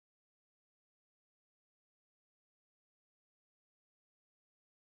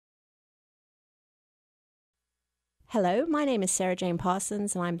Hello, my name is Sara-Jayne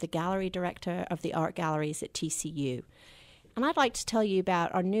Parsons and I'm the Gallery Director of the Art Galleries at TCU. And I'd like to tell you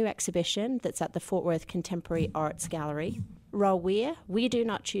about our new exhibition that's at the Fort Worth Contemporary Arts Gallery. RAWIYA, We Do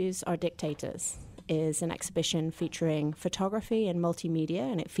Not Choose Our Dictators, is an exhibition featuring photography and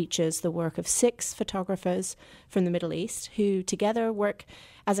multimedia, and it features the work of 6 photographers from the Middle East who together work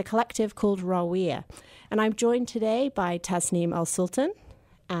as a collective called RAWIYA. And I'm joined today by Tasneem Alsultan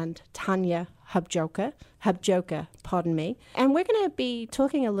and Tanya Habjouqa, and we're going to be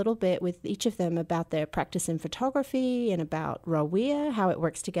talking a little bit with each of them about their practice in photography and about RAWIYA, how it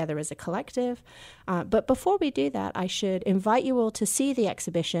works together as a collective. But before we do that, I should invite you all to see the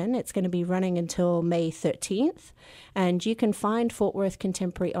exhibition. It's going to be running until May 13th, and you can find Fort Worth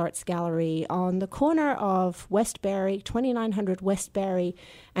Contemporary Arts Gallery on the corner of Westbury, 2900 Westbury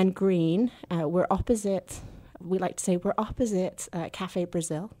and Green. We're opposite... We like to say we're opposite Cafe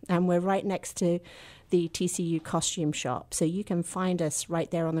Brazil, and we're right next to the TCU costume shop. So you can find us right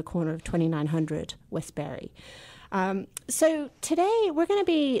there on the corner of 2900 Westbury. So today we're going to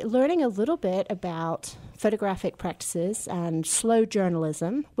be learning a little bit about photographic practices and slow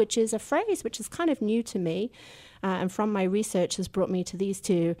journalism, which is a phrase which is kind of new to me. And from my research has brought me to these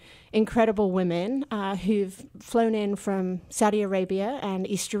 2 incredible women who've flown in from Saudi Arabia and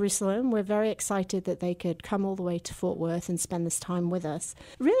East Jerusalem. We're very excited that they could come all the way to Fort Worth and spend this time with us.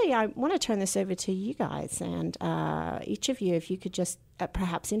 Really, I want to turn this over to you guys, and each of you, if you could just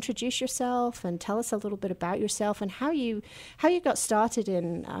perhaps introduce yourself and tell us a little bit about yourself and how you got started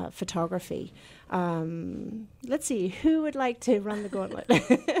in photography. Let's see, who would like to run the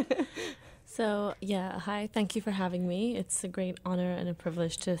gauntlet? So, hi, thank you for having me. It's a great honor and a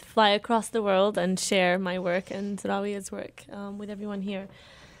privilege to fly across the world and share my work and RAWIYA's work with everyone here.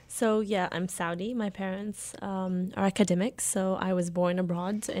 So, I'm Saudi. My parents are academics, so I was born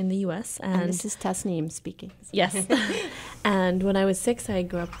abroad in the U.S. And this is Tasneem speaking. Yes. And when I was 6, I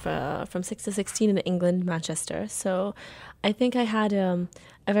grew up from 6 to 16 in England, Manchester. So I think I had a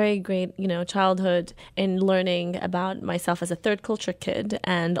very great, childhood in learning about myself as a third culture kid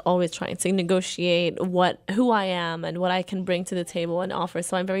and always trying to negotiate who I am and what I can bring to the table and offer.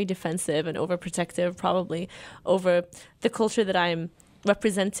 So I'm very defensive and overprotective, probably, over the culture that I'm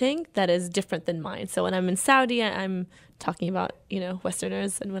representing that is different than mine. So when I'm in Saudi, I'm talking about,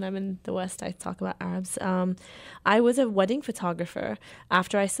 Westerners, and when I'm in the West, I talk about Arabs. I was a wedding photographer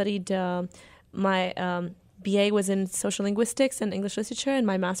after I studied my BA was in social linguistics and English literature, and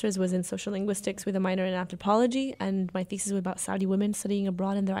my master's was in social linguistics with a minor in anthropology, and my thesis was about Saudi women studying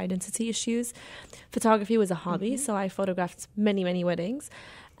abroad and their identity issues. Photography was a hobby, so I photographed many, many weddings.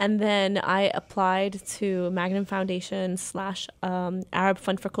 And then I applied to Magnum Foundation / Arab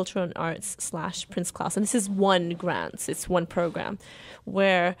Fund for Cultural and Arts / Prince Claus. And this is one grant, it's one program,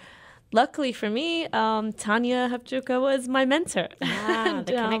 where luckily for me, Tanya Habjouqa was my mentor.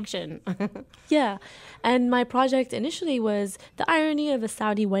 The connection. And my project initially was the irony of a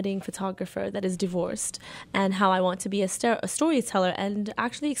Saudi wedding photographer that is divorced and how I want to be a storyteller and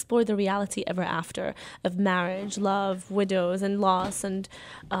actually explore the reality ever after of marriage, love, widows, and loss. And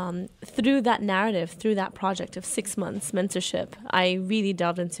through that narrative, through that project of 6 months mentorship, I really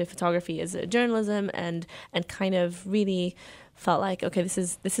delved into photography as a journalism and kind of really felt like, okay, this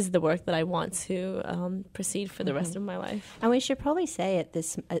is the work that I want to proceed for the rest of my life. And we should probably say at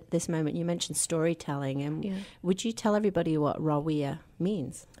this moment, you mentioned storytelling, and would you tell everybody what RAWIYA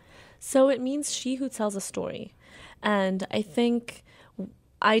means? So it means she who tells a story. And I think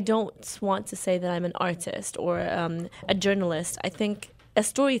I don't want to say that I'm an artist or a journalist. I think a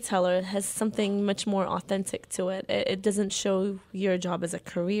storyteller has something much more authentic to it. It doesn't show your job as a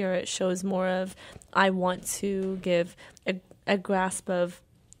career. It shows more of, I want to give a grasp of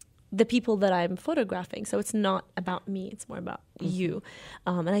the people that I'm photographing. So it's not about me, it's more about you.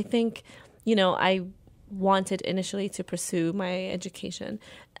 And I think, I wanted initially to pursue my education,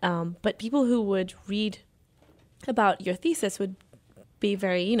 but people who would read about your thesis would be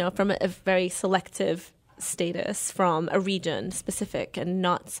very, from a very selective status, from a region specific, and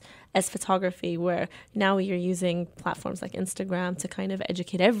not as photography, where now you're using platforms like Instagram to kind of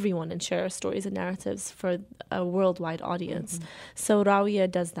educate everyone and share stories and narratives for a worldwide audience. So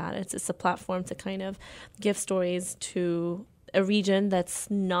RAWIYA does that. It's a platform to kind of give stories to a region that's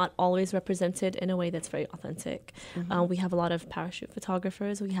not always represented in a way that's very authentic. We have a lot of parachute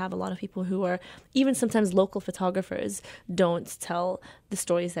photographers. We have a lot of people who are, even sometimes local photographers, don't tell the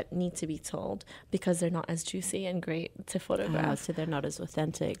stories that need to be told because they're not as juicy and great to photograph. So they're not as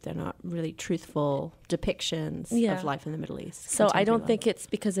authentic. They're not really truthful depictions of life in the Middle East. So I don't think it's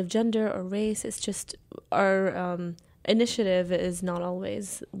because of gender or race. It's just our initiative is not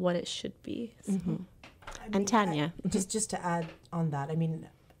always what it should be. So. And Tanya. Just to add on that, I mean,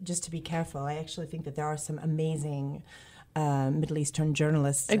 just to be careful, I actually think that there are some amazing Middle Eastern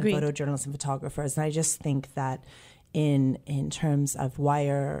journalists Agreed. and photojournalists and photographers. And I just think that in terms of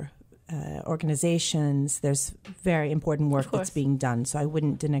wire organizations, there's very important work that's being done. So I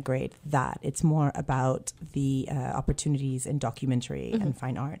wouldn't denigrate that. It's more about the opportunities in documentary and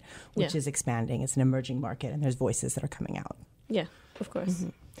fine art, which is expanding. It's an emerging market, and there's voices that are coming out. Yeah, of course.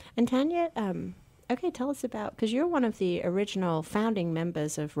 And Tanya, okay, tell us about, because you're one of the original founding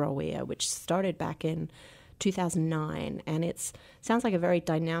members of RAWIYA, which started back in 2009, and it sounds like a very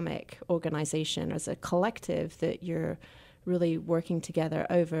dynamic organization as a collective that you're really working together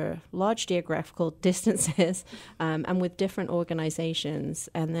over large geographical distances and with different organizations,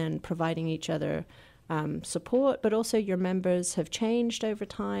 and then providing each other support. But also your members have changed over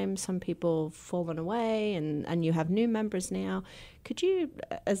time. Some people have fallen away, and you have new members now. Could you,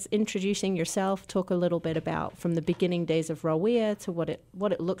 as introducing yourself, talk a little bit about from the beginning days of RAWIYA to what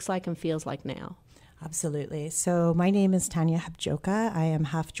it looks like and feels like now? Absolutely. So my name is Tanya Habjouqa. I am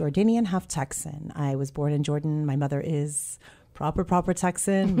half Jordanian, half Texan. I was born in Jordan. My mother is proper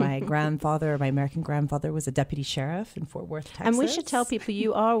Texan. My my American grandfather was a deputy sheriff in Fort Worth, Texas. And we should tell people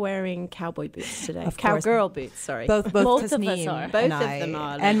you are wearing cowboy boots today. Cowgirl boots, sorry. Both Both of Tasneem us are. Both of them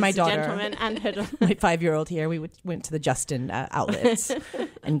are. And my daughter. Gentlemen and my 5-year-old here. We went to the Justin outlets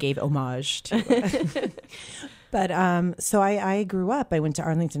and gave homage to... But so I grew up. I went to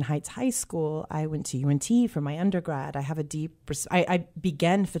Arlington Heights High School. I went to UNT for my undergrad. I have a deep... I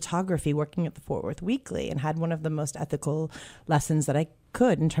began photography working at the Fort Worth Weekly and had one of the most ethical lessons that I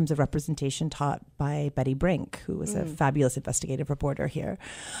could in terms of representation taught by Betty Brink, who was a fabulous investigative reporter here.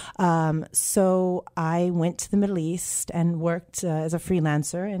 So I went to the Middle East and worked as a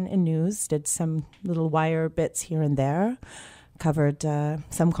freelancer in news, did some little wire bits here and there. Covered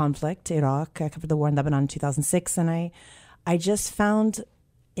some conflict, Iraq. I covered the war in Lebanon in 2006, and I just found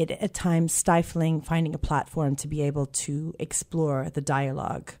it at times stifling finding a platform to be able to explore the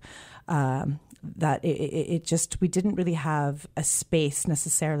dialogue. That it just, we didn't really have a space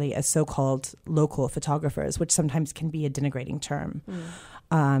necessarily as so-called local photographers, which sometimes can be a denigrating term.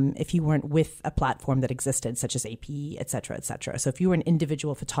 If you weren't with a platform that existed, such as AP, et cetera, et cetera. So if you were an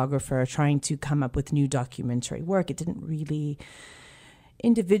individual photographer trying to come up with new documentary work, it didn't really...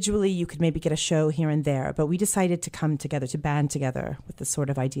 Individually, you could maybe get a show here and there, but we decided to come together, to band together with this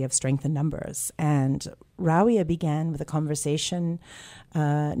sort of idea of strength in numbers. And RAWIYA began with a conversation.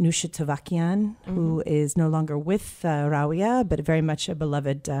 Nusha Tavakian, who is no longer with RAWIYA, but very much a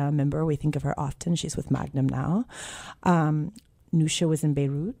beloved member. We think of her often. She's with Magnum now. Nusha was in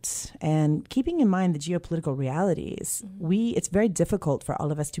Beirut, and keeping in mind the geopolitical realities, it's very difficult for all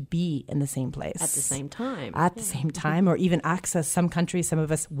of us to be in the same place. At the same time. At the same time, or even access some countries some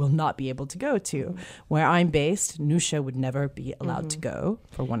of us will not be able to go to. Where I'm based, Nusha would never be allowed to go,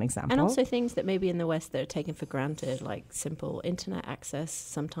 for one example. And also things that maybe in the West that are taken for granted, like simple internet access,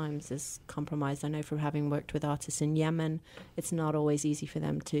 sometimes is compromised. I know from having worked with artists in Yemen, it's not always easy for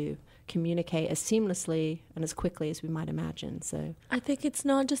them to communicate as seamlessly and as quickly as we might imagine. So I think it's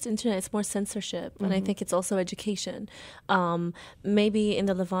not just internet, it's more censorship, and I think it's also education. Maybe in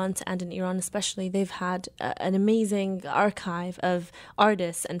the Levant and in Iran especially, they've had an amazing archive of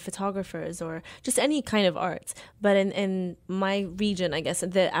artists and photographers, or just any kind of art. But in my region, I guess,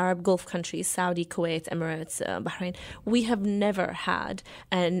 the Arab Gulf countries, Saudi, Kuwait, Emirates, Bahrain, we have never had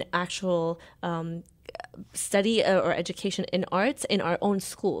an actual study or education in arts in our own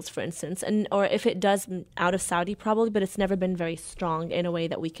schools, for instance, or if it does out of Saudi probably, but it's never been very strong in a way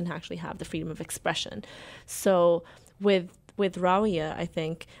that we can actually have the freedom of expression. So with RAWIYA, I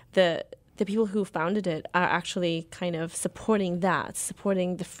think the people who founded it are actually kind of supporting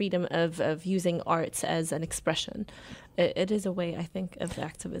the freedom of using arts as an expression. It is a way, I think, of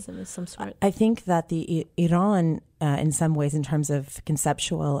activism of some sort. I think that the Iran, in some ways, in terms of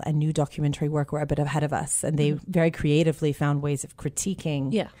conceptual and new documentary work, were a bit ahead of us. And they very creatively found ways of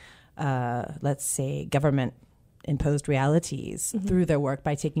critiquing, let's say, government-imposed realities through their work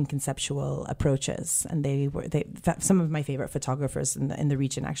by taking conceptual approaches. And some of my favorite photographers in the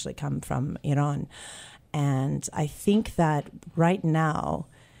region actually come from Iran. And I think that right now,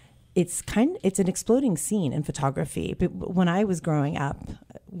 it's an exploding scene in photography. But when I was growing up,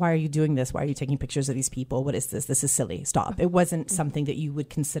 why are you doing this? Why are you taking pictures of these people? What is this? This is silly. Stop. It wasn't something that you would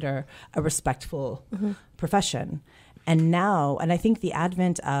consider a respectful profession. And now, and I think the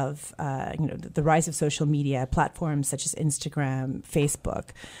advent of the rise of social media platforms such as Instagram,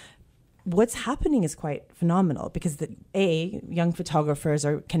 Facebook, what's happening is quite phenomenal because young photographers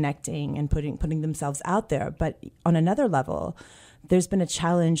are connecting and putting themselves out there. But on another level, there's been a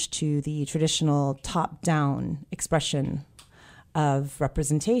challenge to the traditional top-down expression of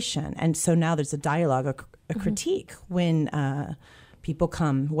representation. And so now there's a dialogue, a critique when people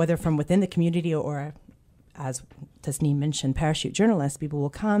come, whether from within the community or, as Tasneem mentioned, parachute journalists, people will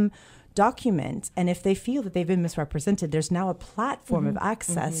come, document, and if they feel that they've been misrepresented, there's now a platform of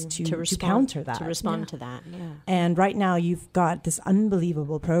access to counter that. To respond to that, And right now you've got this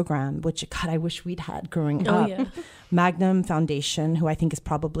unbelievable program, which, God, I wish we'd had growing up. Yeah. Magnum Foundation, who I think is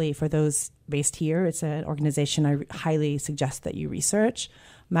probably, for those based here, it's an organization I highly suggest that you research.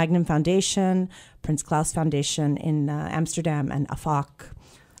 Magnum Foundation, Prince Claus Foundation in Amsterdam, and AFAC.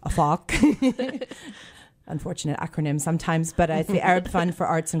 Unfortunate acronym sometimes, but it's the Arab Fund for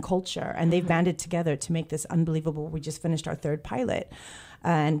Arts and Culture, and they've banded together to make this unbelievable. We just finished our 3rd pilot,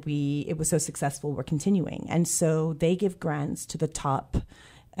 and it was so successful, we're continuing. And so they give grants to the top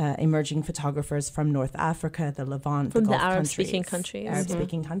emerging photographers from North Africa, the Levant, from the the Gulf Arab-speaking countries.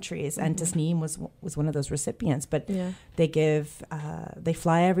 Arab-speaking countries, and Tasneem was one of those recipients. But they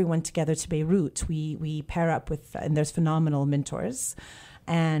fly everyone together to Beirut. We pair up with, and there's phenomenal mentors.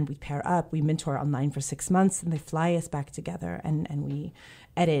 And we pair up, we mentor online for 6 months, and they fly us back together, and we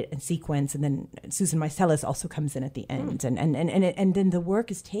edit and sequence, and then Susan Mycelis also comes in at the end, and then the work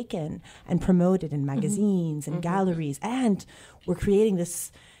is taken and promoted in magazines and galleries, and we're creating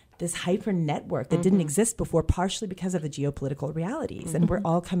this hyper network that didn't exist before, partially because of the geopolitical realities, and we're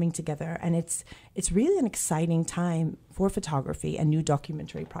all coming together, and it's really an exciting time for photography and new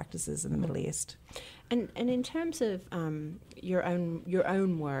documentary practices in the Middle East. And in terms of your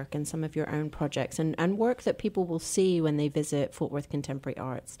own work and some of your own projects and work that people will see when they visit Fort Worth Contemporary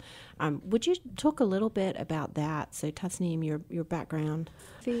Arts, would you talk a little bit about that? So Tasneem, your background.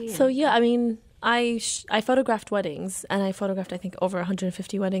 So yeah, I mean, I photographed weddings, and I photographed, I think, over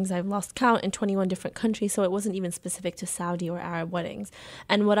 150 weddings. I've lost count, in 21 different countries, so it wasn't even specific to Saudi or Arab weddings.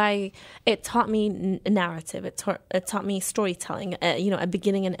 And it taught me narrative. It taught me storytelling, a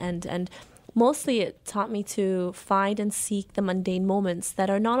beginning and end. And mostly it taught me to find and seek the mundane moments that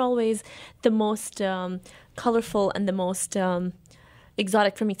are not always the most colorful and the most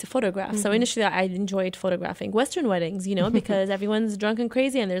exotic for me to photograph. So initially I enjoyed photographing Western weddings, because everyone's drunk and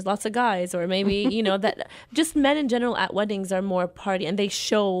crazy and there's lots of guys, or maybe, that just men in general at weddings are more party and they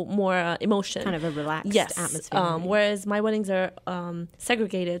show more emotion. Kind of a relaxed atmosphere. Whereas my weddings are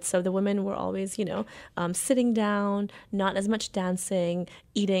segregated. So the women were always, sitting down, not as much dancing,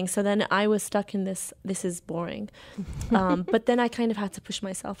 eating. So then I was stuck in this is boring. But then I kind of had to push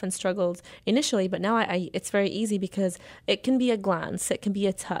myself and struggled initially. But now it's very easy because it can be a glance. It can be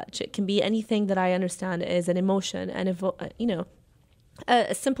a touch. It can be anything that I understand is an emotion and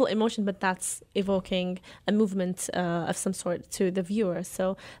a simple emotion, but that's evoking a movement of some sort to the viewer.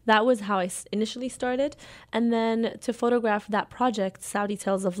 So that was how I initially started. And then to photograph that project, Saudi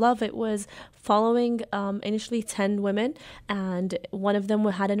Tales of Love, it was following initially 10 women, and one of them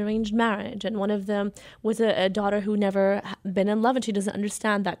had an arranged marriage, and one of them was a daughter who never been in love, and she doesn't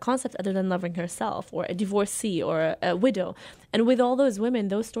understand that concept other than loving herself, or a divorcee, or a widow. And with all those women,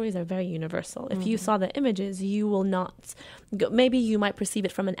 those stories are very universal. If you saw the images, you will not maybe you might perceive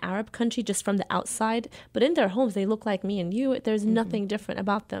it from an Arab country just from the outside, but in their homes they look like me and you. There's nothing different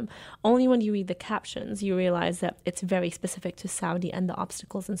about them. Only when you read the captions you realize that it's very specific to Saudi and the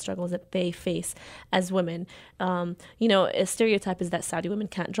obstacles and struggles that they face as women. A stereotype is that Saudi women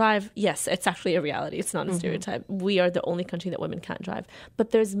can't drive. Yes, it's actually a reality. It's not a stereotype. We are the only country that women can't drive,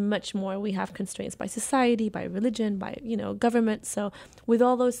 but there's much more. We have constraints by society, by religion, by government. So with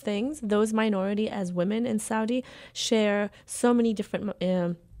all those things, those minority as women in Saudi share so many different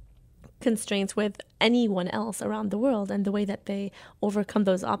constraints with anyone else around the world, and the way that they overcome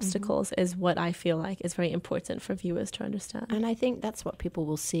those obstacles is what I feel like is very important for viewers to understand. And I think that's what people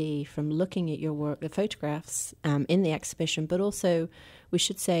will see from looking at your work, the photographs in the exhibition, but also we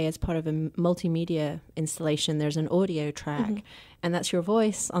should say as part of a multimedia installation there's an audio track, and that's your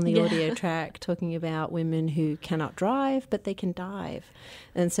voice on the audio track talking about women who cannot drive but they can dive.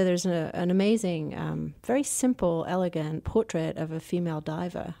 And so there's an amazing, very simple, elegant portrait of a female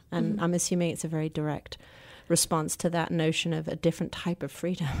diver, and I'm assuming it's a very direct response to that notion of a different type of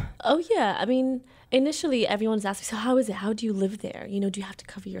freedom. Oh yeah, I mean, initially everyone's asking, so how is it? How do you live there? Do you have to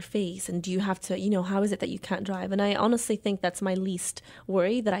cover your face? And do you have to, how is it that you can't drive? And I honestly think that's my least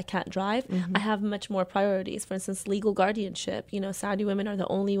worry, that I can't drive. I have much more priorities. For instance, legal guardianship. Saudi women are the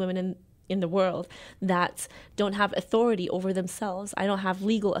only women in the world that don't have authority over themselves. I don't have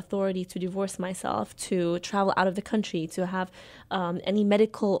legal authority to divorce myself, to travel out of the country, to have any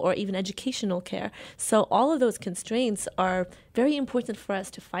medical or even educational care. So all of those constraints are very important for us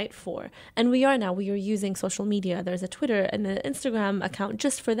to fight for. And we are using social media. There's a Twitter and an Instagram account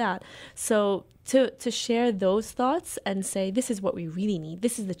just for that. So to share those thoughts and say, this is what we really need,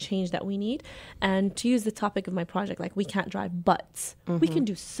 this is the change that we need, and to use the topic of my project, like, we can't drive, but we can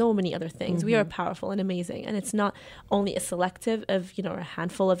do so many other things. We are powerful and amazing, and it's not only a selective of, a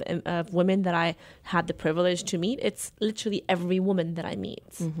handful of women that I had the privilege to meet. It's literally every woman that I meet.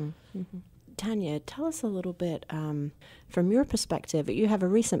 Tanya, tell us a little bit from your perspective. You have a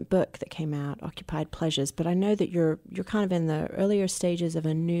recent book that came out, Occupied Pleasures, but I know that you're kind of in the earlier stages of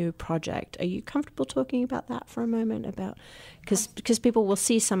a new project. Are you comfortable talking about that for a moment? Because people will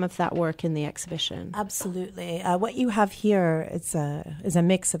see some of that work in the exhibition. Absolutely. What you have here is a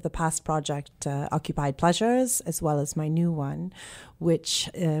mix of the past project, Occupied Pleasures, as well as my new one, which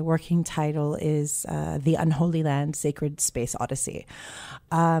working title is The Unholy Land, Sacred Space Odyssey.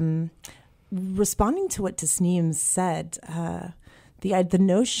 Responding to what Tasneem said, the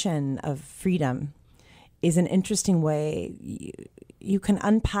notion of freedom is an interesting way. You can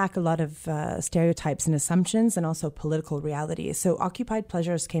unpack a lot of stereotypes and assumptions, and also political reality. So Occupied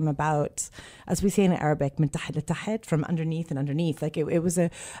Pleasures came about, as we say in Arabic, from underneath and underneath. Like it was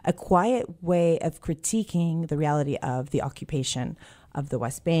a quiet way of critiquing the reality of the occupation of the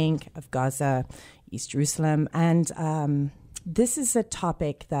West Bank, of Gaza, East Jerusalem. And this is a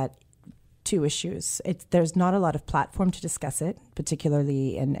topic that two issues. There's not a lot of platform to discuss it,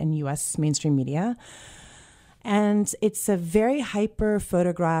 particularly in U.S. mainstream media. And it's a very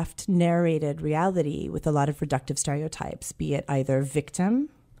hyper-photographed, narrated reality with a lot of reductive stereotypes, be it either victim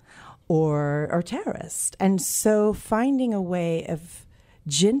or terrorist. And so finding a way of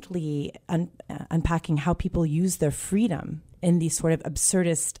gently unpacking how people use their freedom in these sort of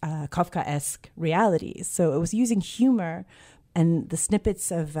absurdist, Kafkaesque realities. So it was using humor and the snippets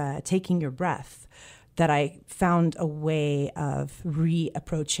of taking your breath that I found a way of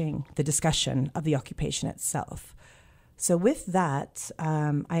reapproaching the discussion of the occupation itself. So with that,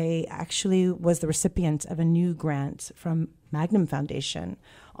 I actually was the recipient of a new grant from Magnum Foundation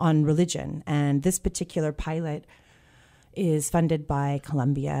on religion. And this particular pilot is funded by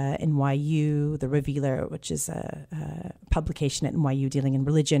Columbia, NYU, The Revealer, which is a publication at NYU dealing in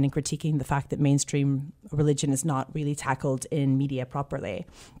religion and critiquing the fact that mainstream religion is not really tackled in media properly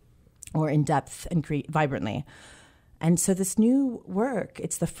or in depth and vibrantly. And so this new work,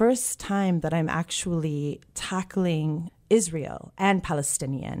 it's the first time that I'm actually tackling Israel and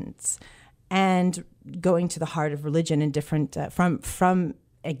Palestinians and going to the heart of religion in different, from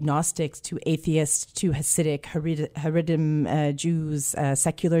agnostics to atheists to Hasidic, Haredim Jews,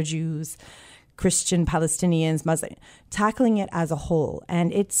 secular Jews, Christian Palestinians, Muslim, tackling it as a whole.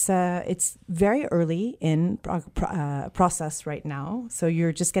 And it's very early in process right now. So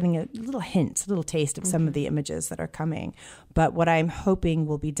you're just getting a little hint, a little taste of some of the images that are coming. But what I'm hoping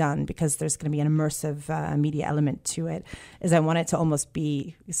will be done, because there's going to be an immersive media element to it, is I want it to almost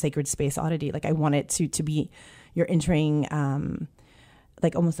be sacred space oddity. Like I want it to be, you're entering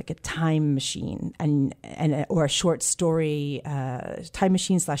like almost like a time machine or a short story, time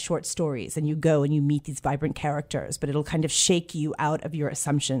machine / short stories. And you go and you meet these vibrant characters, but it'll kind of shake you out of your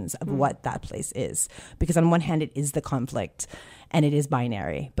assumptions of what that place is. Because on one hand, it is the conflict and it is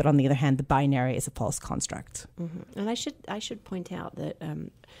binary. But on the other hand, the binary is a false construct. And I should point out that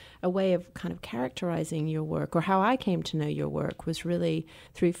a way of kind of characterizing your work, or how I came to know your work, was really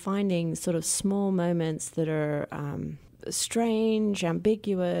through finding sort of small moments that are strange,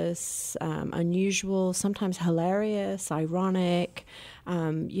 ambiguous, unusual, sometimes hilarious, ironic.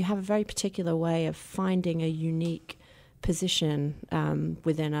 You have a very particular way of finding a unique position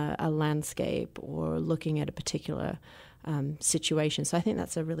within a landscape or looking at a particular situation. So I think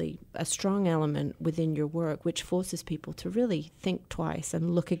that's a strong element within your work, which forces people to really think twice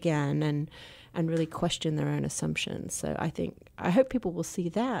and look again and really question their own assumptions. So I hope people will see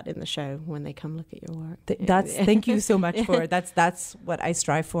that in the show when they come look at your work. Thank you so much for it. That's what I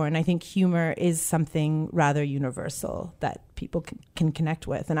strive for. And I think humor is something rather universal that people can connect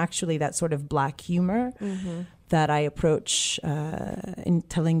with. And actually that sort of black humor that I approach in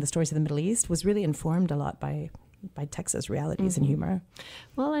telling the stories of the Middle East was really informed a lot by Texas realities and humor.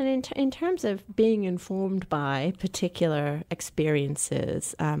 Well, and in terms of being informed by particular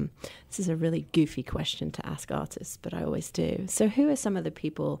experiences, this is a really goofy question to ask artists, but I always do. So who are some of the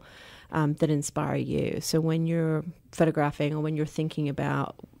people that inspire you? So when you're photographing or when you're thinking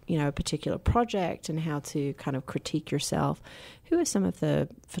about, a particular project and how to kind of critique yourself, who are some of the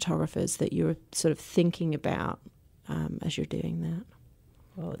photographers that you're sort of thinking about as you're doing that?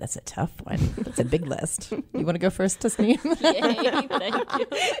 Oh, that's a tough one. That's a big list. You want to go first, Tasneem? Yay, thank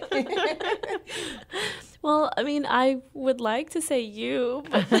you. Well, I mean, I would like to say you,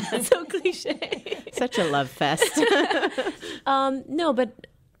 but that's so cliche. Such a love fest. No, but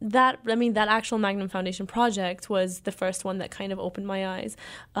that actual Magnum Foundation project was the first one that kind of opened my eyes.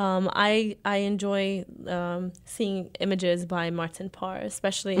 I enjoy seeing images by Martin Parr,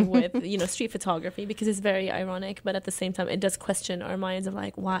 especially with street photography, because it's very ironic, but at the same time it does question our minds of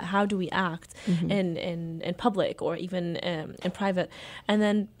like, how do we act in public or even in private. And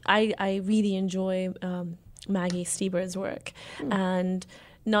then I really enjoy Maggie Stieber's work, and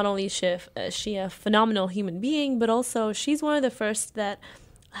not only is she a phenomenal human being, but also she's one of the first that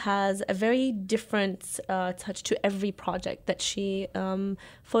has a very different touch to every project that she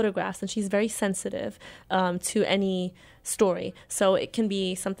photographs, and she's very sensitive to any story. So it can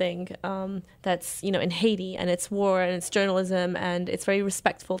be something that's in Haiti, and it's war and it's journalism, and it's very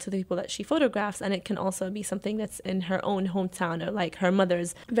respectful to the people that she photographs. And it can also be something that's in her own hometown, or like her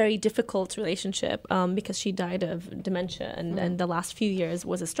mother's very difficult relationship because she died of dementia, and the last few years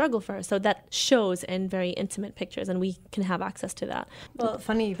was a struggle for her. So that shows in very intimate pictures, and we can have access to that. Well,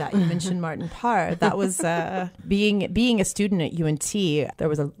 funny that you mentioned Martin Parr. That was being a student at UNT. There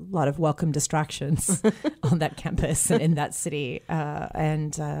was a lot of welcome distractions on that campus and in that city,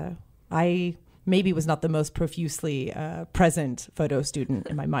 and I maybe was not the most profusely present photo student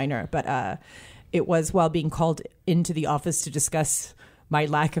in my minor, but it was while being called into the office to discuss my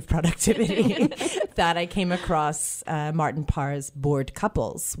lack of productivity that I came across Martin Parr's Bored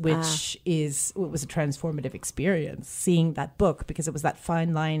Couples, which was a transformative experience, seeing that book, because it was that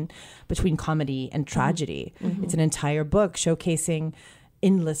fine line between comedy and tragedy. It's an entire book showcasing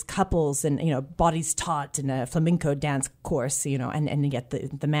endless couples and bodies taut in a flamenco dance course, and yet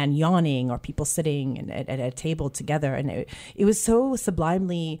the man yawning, or people sitting at a table together, and it was so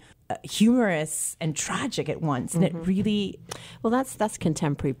sublimely humorous and tragic at once, and it really that's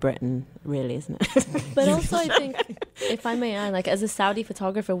contemporary Britain, really, isn't it? But also, I think, if I may add, like, as a Saudi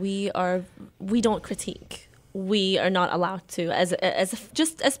photographer, we don't critique. We are not allowed to,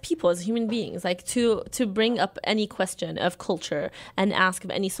 just as people, as human beings, like to bring up any question of culture and ask if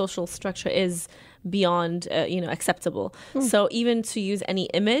any social structure is beyond acceptable. So even to use any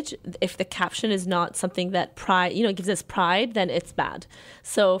image, if the caption is not something that gives us pride, then it's bad.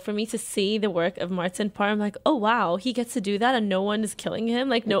 So for me to see the work of Martin Parr, I'm like, oh wow, he gets to do that and no one is killing him.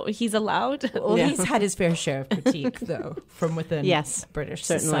 Like, no, he's allowed. Well, he's had his fair share of critique though from within British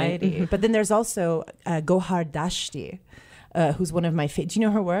society. But then there's also Gohar Dashti, who's one of my favorite. Do you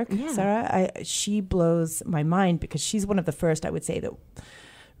know her work, Sarah? She blows my mind, because she's one of the first, I would say, that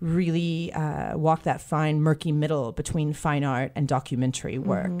really walk that fine, murky middle between fine art and documentary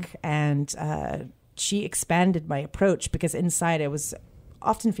work. And she expanded my approach, because inside I was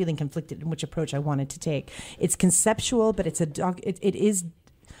often feeling conflicted in which approach I wanted to take. It's conceptual, but it is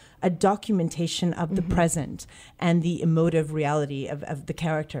a documentation of the present and the emotive reality of the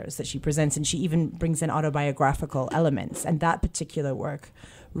characters that she presents. And she even brings in autobiographical elements. And that particular work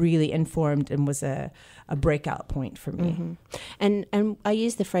really informed and was a breakout point for me. And I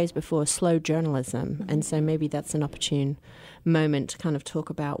used the phrase before, slow journalism, and so maybe that's an opportune moment to kind of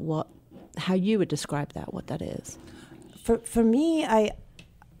talk about how you would describe that, what that is. For me,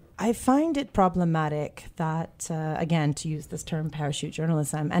 I find it problematic that, again, to use this term, parachute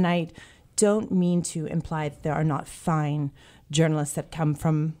journalism, and I don't mean to imply that there are not fine journalists that come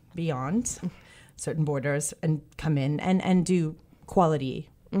from beyond certain borders and come in and do quality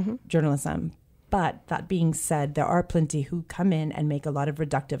journalism. But that being said, there are plenty who come in and make a lot of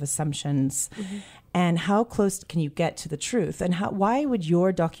reductive assumptions. And how close can you get to the truth? And why would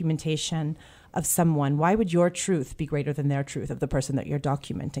your documentation of someone, why would your truth be greater than their truth of the person that you're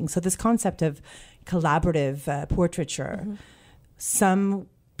documenting? So this concept of collaborative portraiture, some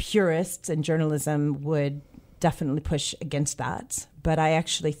purists in journalism would definitely push against that. But I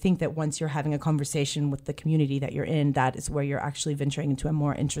actually think that once you're having a conversation with the community that you're in, that is where you're actually venturing into a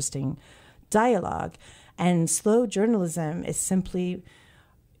more interesting dialogue. And slow journalism is simply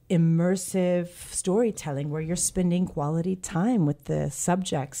immersive storytelling where you're spending quality time with the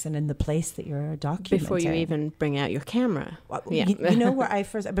subjects and in the place that you're documenting. Before you even bring out your camera. You know where I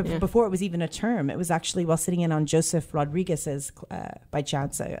first, before it was even a term, it was actually while sitting in on Joseph Rodriguez's, by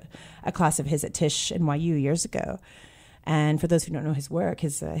chance, a class of his at Tisch NYU years ago. And for those who don't know his work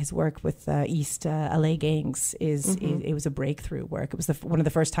work with East LA gangs it was a breakthrough work. It was one of the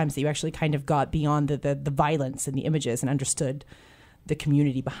first times that you actually kind of got beyond the violence in the images and understood the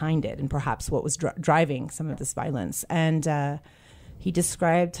community behind it and perhaps what was driving some of this violence. And he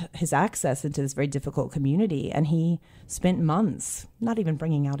described his access into this very difficult community, and he spent months not even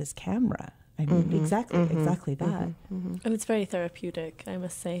bringing out his camera. I mean, exactly that. And it's very therapeutic, I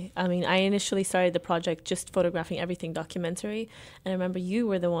must say. I mean, I initially started the project just photographing everything documentary. And I remember you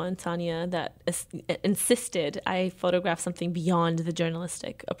were the one, Tanya, that insisted I photograph something beyond the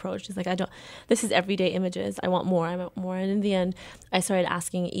journalistic approach. It's like, this is everyday images. I want more. And in the end, I started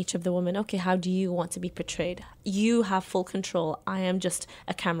asking each of the women, okay, how do you want to be portrayed? You have full control. I am just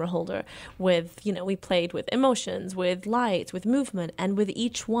a camera holder we played with emotions, with light, with movement. And with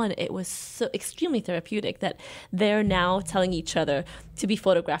each one, it was so extremely therapeutic that they're now telling each other to be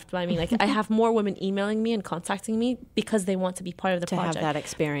photographed by me. Like, I have more women emailing me and contacting me because they want to be part of the project. To have that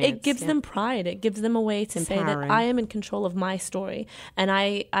experience. It gives them pride. It gives them a way to say that I am in control of my story, and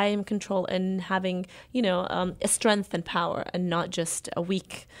I am in control in having, a strength and power, and not just a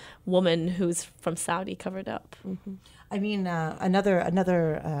weak woman who's from Saudi covered up. I mean,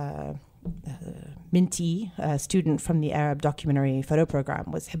 another mentee, student from the Arab documentary photo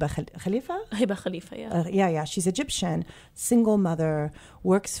program, was Hiba Khalifa. Hiba Khalifa, yeah. Yeah. She's Egyptian, single mother,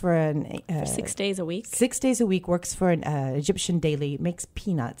 works for for 6 days a week. 6 days a week, works for an Egyptian daily, makes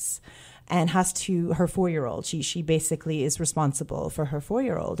peanuts, and has her 4-year-old. She basically is responsible for her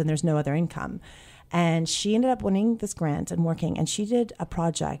 4-year-old, and there's no other income. And she ended up winning this grant and working, and she did a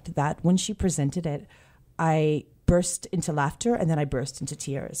project that when she presented it, I burst into laughter, and then I burst into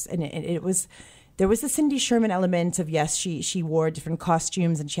tears. And there was the Cindy Sherman element of, yes, she wore different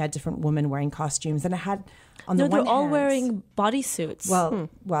costumes, and she had different women wearing costumes, and it had on the one hand, they're all wearing bodysuits.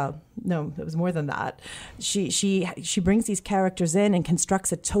 Well, no, it was more than that. She brings these characters in and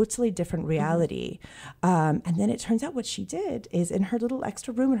constructs a totally different reality, and then it turns out what she did is, in her little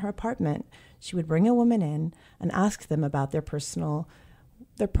extra room in her apartment, she would bring a woman in and ask them about their personal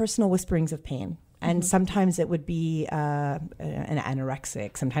whisperings of pain. And sometimes it would be an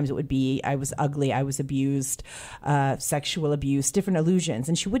anorexic. Sometimes it would be, I was ugly, I was abused, sexual abuse, different allusions.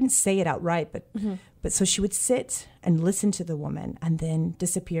 And she wouldn't say it outright, but so she would sit and listen to the woman and then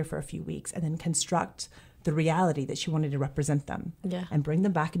disappear for a few weeks and then construct the reality that she wanted to represent them and bring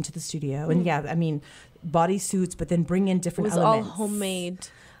them back into the studio. And bodysuits, but then bring in different elements. It was all homemade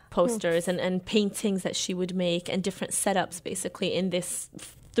posters and paintings that she would make, and different setups basically in this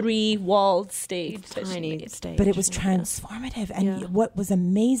 3-walled stage. Tiny stage. But it was transformative. And what was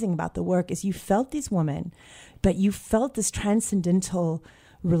amazing about the work is you felt these women, but you felt this transcendental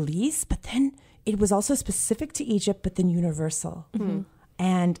release, but then it was also specific to Egypt, but then universal.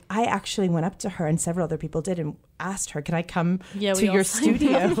 And I actually went up to her, and several other people did, and asked her, can I come to your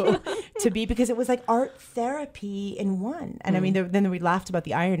studio because it was like art therapy in one. And I mean, then we laughed about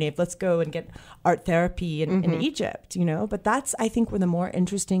the irony of let's go and get art therapy in Egypt, but that's, I think, where the more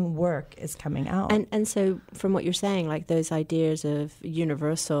interesting work is coming out. And so from what you're saying, like those ideas of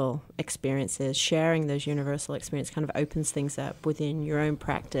universal experiences, sharing those universal experiences kind of opens things up within your own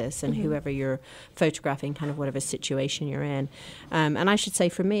practice and whoever you're photographing, kind of whatever situation you're in. And I should say,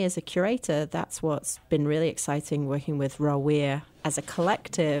 for me as a curator, that's what's been really exciting working with RAWIYA as a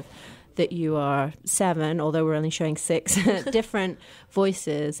collective, that you are 7, although we're only showing 6, different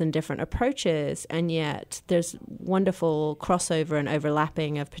voices and different approaches, and yet there's wonderful crossover and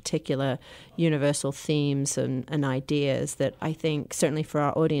overlapping of particular universal themes and ideas that I think certainly for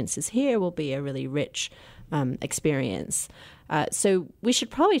our audiences here will be a really rich experience. So we should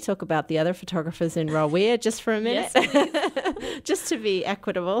probably talk about the other photographers in RAWIYA just for a minute, just to be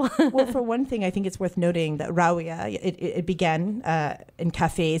equitable. Well, for one thing, I think it's worth noting that RAWIYA, it began in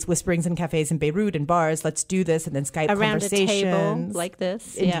cafes, whisperings in cafes in Beirut and bars, let's do this, and then Skype around conversations. Around a table like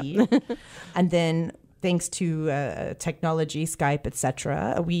this. Indeed. Yeah. And then thanks to technology, Skype,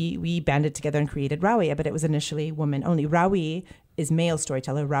 etc., we banded together and created RAWIYA, but it was initially women only. RAWI is male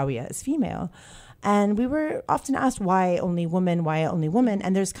storyteller, RAWIYA is female. And we were often asked, why only women?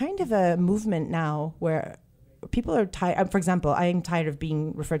 And there's kind of a movement now where people are tired. For example, I am tired of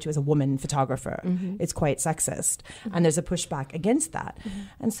being referred to as a woman photographer. It's quite sexist. And there's a pushback against that.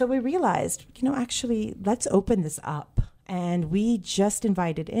 And so we realized, actually, let's open this up. And we just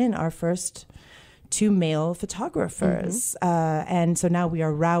invited in our first 2 male photographers. And so now we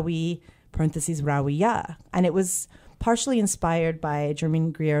are RAWI, /RAWIYA. And it was partially inspired by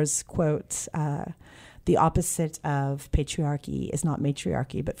Germaine Greer's quote, the opposite of patriarchy is not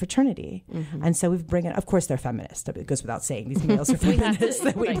matriarchy, but fraternity. And so we've brought in, of course, they're feminists. It goes without saying, these males are feminists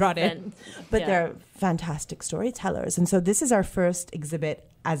that we brought in. But they're fantastic storytellers. And so this is our first exhibit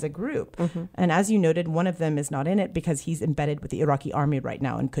as a group. And as you noted, one of them is not in it because he's embedded with the Iraqi army right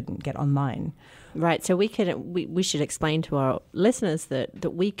now and couldn't get online. Right. So we should explain to our listeners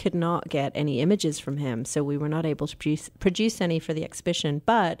that we could not get any images from him. So we were not able to produce any for the exhibition.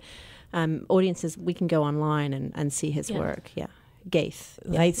 But audiences, we can go online and see his work. Yeah. Gaith.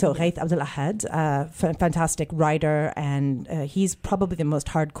 Gaith Abdul Hadad, fantastic writer, and he's probably the most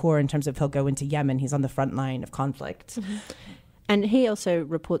hardcore in terms of he'll go into Yemen. He's on the front line of conflict. And he also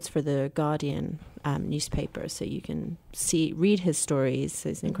reports for the Guardian newspaper, so you can read his stories.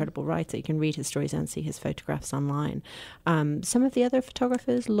 He's an incredible writer. You can read his stories and see his photographs online. Some of the other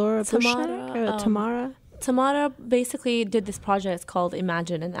photographers, Tamara. Tamara basically did this project. It's called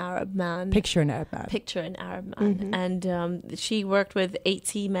Imagine an Arab Man. Picture an Arab Man. And she worked with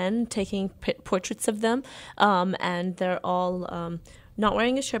 80 men, taking portraits of them. And they're all not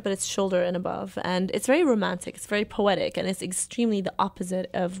wearing a shirt, but it's shoulder and above. And it's very romantic. It's very poetic. And it's extremely the opposite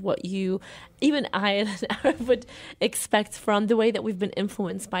of what even I, as an Arab, would expect from the way that we've been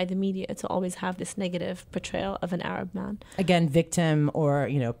influenced by the media to always have this negative portrayal of an Arab man. Again, victim or,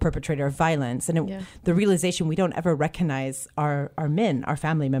 perpetrator of violence. And the realization we don't ever recognize our men, our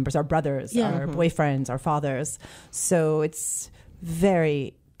family members, our brothers, our boyfriends, our fathers. So it's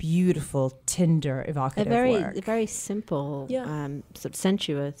very beautiful, tender, evocative work. Very simple, sort of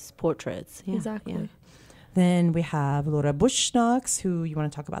sensuous portraits. Yeah, exactly. Yeah. Then we have Laura Boushnak, who, you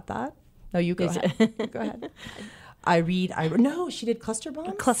want to talk about that? No, you go ahead. Go ahead. No, she did cluster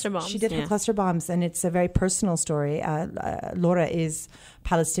bombs. She did her cluster bombs, and it's a very personal story. Laura is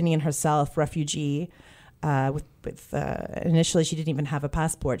Palestinian herself, refugee. Initially, she didn't even have a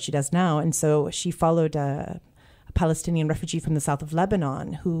passport. She does now, and so she followed a Palestinian refugee from the south of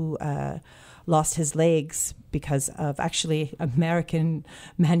Lebanon who lost his legs because of actually American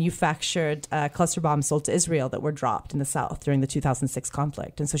manufactured cluster bombs sold to Israel that were dropped in the south during the 2006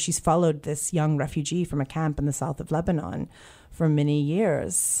 conflict. And so she's followed this young refugee from a camp in the south of Lebanon for many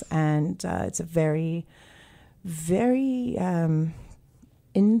years. And it's a very, very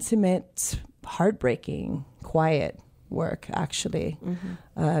intimate, heartbreaking, quiet work, actually,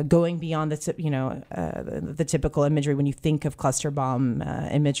 going beyond the typical imagery. When you think of cluster bomb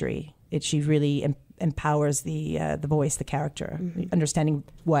imagery, she really empowers the voice, the character, understanding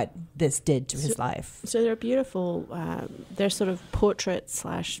what this did to his life. So they're beautiful. They're sort of portrait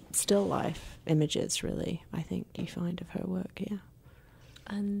 / still life images, really. I think you find of her work,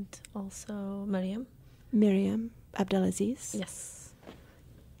 and also Myriam Abdelaziz. Yes.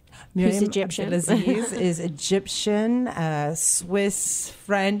 Myriam Egyptian. Abdelaziz is Egyptian, Swiss,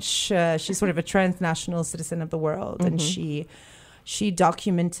 French. She's sort of a transnational citizen of the world, and she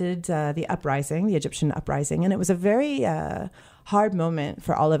documented the uprising, the Egyptian uprising, and it was a very hard moment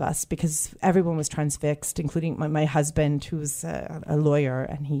for all of us because everyone was transfixed, including my husband, who's a lawyer,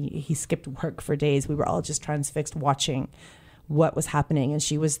 and he skipped work for days. We were all just transfixed watching what was happening, and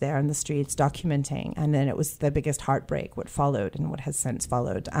she was there in the streets documenting, and then it was the biggest heartbreak what followed and what has since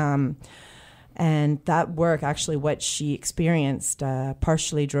followed, and that work, actually what she experienced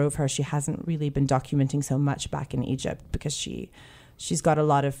partially drove her. She hasn't really been documenting so much back in Egypt because she's got a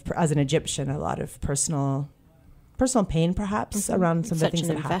lot of, as an Egyptian, a lot of personal pain perhaps around some of the things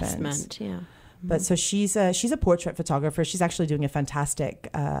that happened. But so she's a portrait photographer. She's actually doing a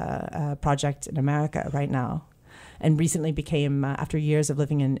fantastic project in America right now. And recently became, after years of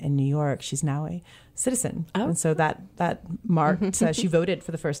living in New York, she's now a citizen. Oh. And so that marked, she voted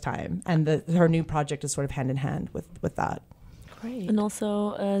for the first time. And her new project is sort of hand in hand with that. Great. And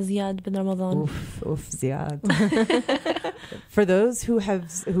also Zeid Ben Romhdane. Oof, Zeid. For those who have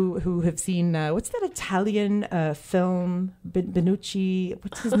seen, what's that Italian film, Benucci,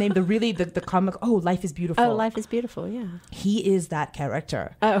 what's his name? The comic, Life is Beautiful. Oh, Life is Beautiful, yeah. He is that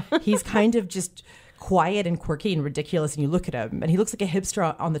character. Oh. He's kind of just quiet and quirky and ridiculous, and you look at him and he looks like a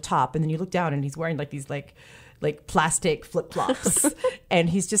hipster on the top, and then you look down and he's wearing like these like plastic flip-flops and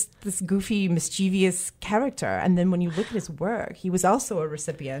he's just this goofy, mischievous character. And then when you look at his work, he was also a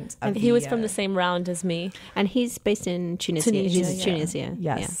recipient of he was from the same round as me, and he's based in Tunisia. Tunisia.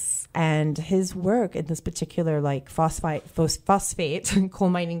 Yes. And his work in this particular phosphate coal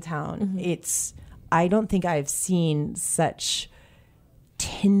mining town, I don't think I've seen such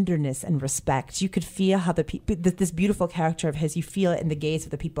tenderness and respect. You could feel how this beautiful character of his, you feel it in the gaze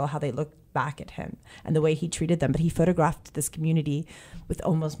of the people, how they looked back at him and the way he treated them. But he photographed this community with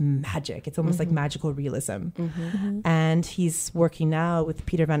almost magic. It's almost like magical realism. And he's working now with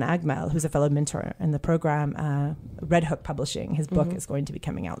Peter van Agmel, who's a fellow mentor in the program, Red Hook Publishing. His book is going to be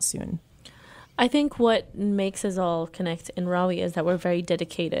coming out soon. I think what makes us all connect in RAWI is that we're very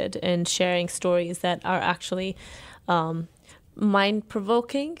dedicated in sharing stories that are actually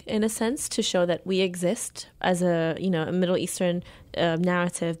mind-provoking in a sense to show that we exist as a Middle Eastern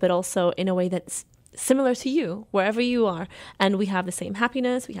narrative, but also in a way that's similar to you, wherever you are. And we have the same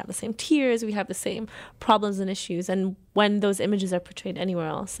happiness, we have the same tears, we have the same problems and issues. And when those images are portrayed anywhere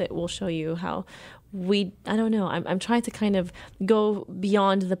else, it will show you how I don't know, I'm trying to kind of go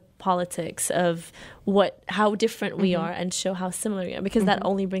beyond the politics of how different we are and show how similar we are, because that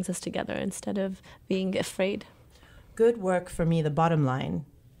only brings us together instead of being afraid. Good work for me, the bottom line,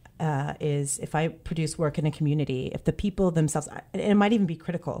 is if I produce work in a community, if the people themselves, and it might even be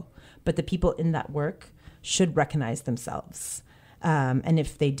critical, but the people in that work should recognize themselves. And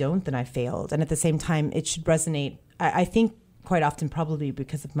if they don't, then I failed. And at the same time, it should resonate. I think quite often, probably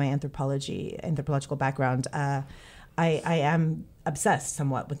because of my anthropological background, I am obsessed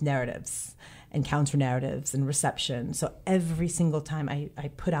somewhat with narratives and counter-narratives and reception. So every single time I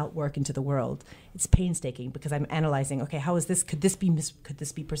put out work into the world, it's painstaking because I'm analyzing, okay, how is this, could this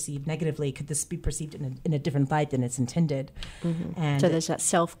be perceived negatively? Could this be perceived in a different light than it's intended? And so there's that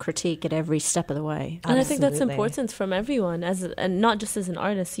self-critique at every step of the way. And I think that's important from everyone, and not just as an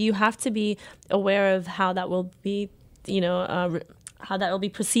artist. You have to be aware of how that will be, how that will be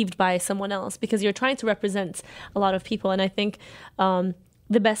perceived by someone else, because you're trying to represent a lot of people. And I think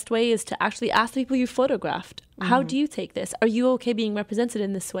the best way is to actually ask the people you photographed, how do you take this? Are you okay being represented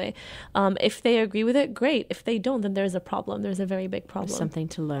in this way? If they agree with it, great. If they don't, then there's a problem. There's a very big problem. There's something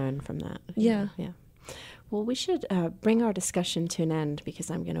to learn from that. Yeah. Well, we should bring our discussion to an end, because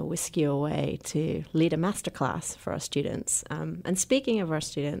I'm going to whisk you away to lead a masterclass for our students. And speaking of our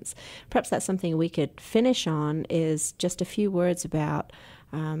students, perhaps that's something we could finish on, is just a few words about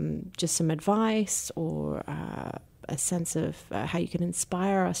just some advice or a sense of how you can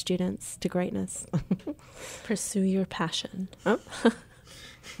inspire our students to greatness. Pursue your passion. Oh.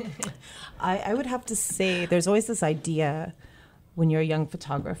 I would have to say there's always this idea when you're a young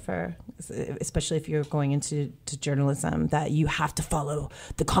photographer, especially if you're going into journalism, that you have to follow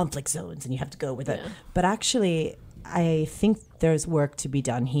the conflict zones and you have to go with it. But actually, I think there's work to be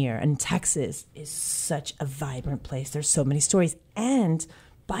done here. And Texas is such a vibrant place. There's so many stories. And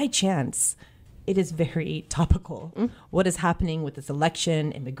by chance, it is very topical. What is happening with this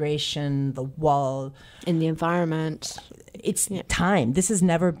election, immigration, the wall. In the environment. It's time. This has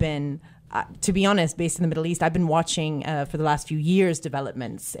never been... to be honest, based in the Middle East, I've been watching for the last few years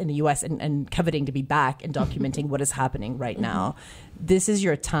developments in the U.S. and coveting to be back and documenting what is happening right now. This is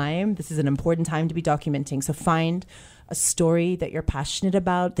your time. This is an important time to be documenting. So find a story that you're passionate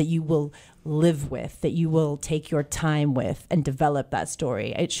about, that you will live with, that you will take your time with, and develop that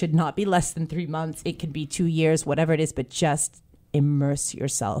story. It should not be less than 3 months. It can be 2 years, whatever it is, but just immerse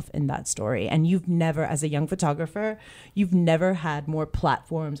yourself in that story. And you've never, as a young photographer, you've never had more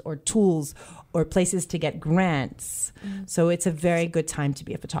platforms or tools or places to get grants. So it's a very good time to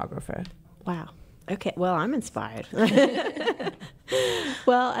be a photographer. Wow. Okay, well, I'm inspired.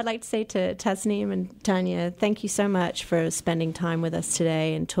 Well, I'd like to say to Tasneem and Tanya, thank you so much for spending time with us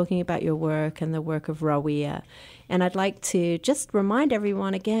today and talking about your work and the work of RAWIYA. And I'd like to just remind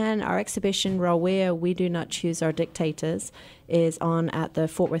everyone again, our exhibition, RAWIYA, We Do Not Choose Our Dictators, is on at the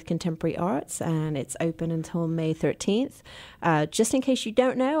Fort Worth Contemporary Arts, and it's open until May 13th. Just in case you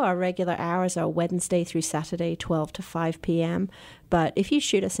don't know, our regular hours are Wednesday through Saturday, 12 to 5 p.m. But if you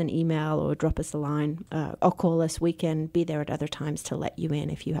shoot us an email or drop us a line or call us, we can be there at other times to let you in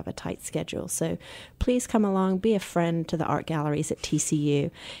if you have a tight schedule. So please come along, be a friend to the art galleries at TCU.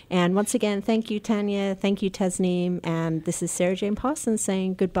 And once again, thank you, Tanya. Thank you, Tasneem. And this is Sara-Jayne Parsons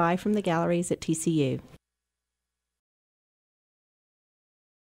saying goodbye from the galleries at TCU.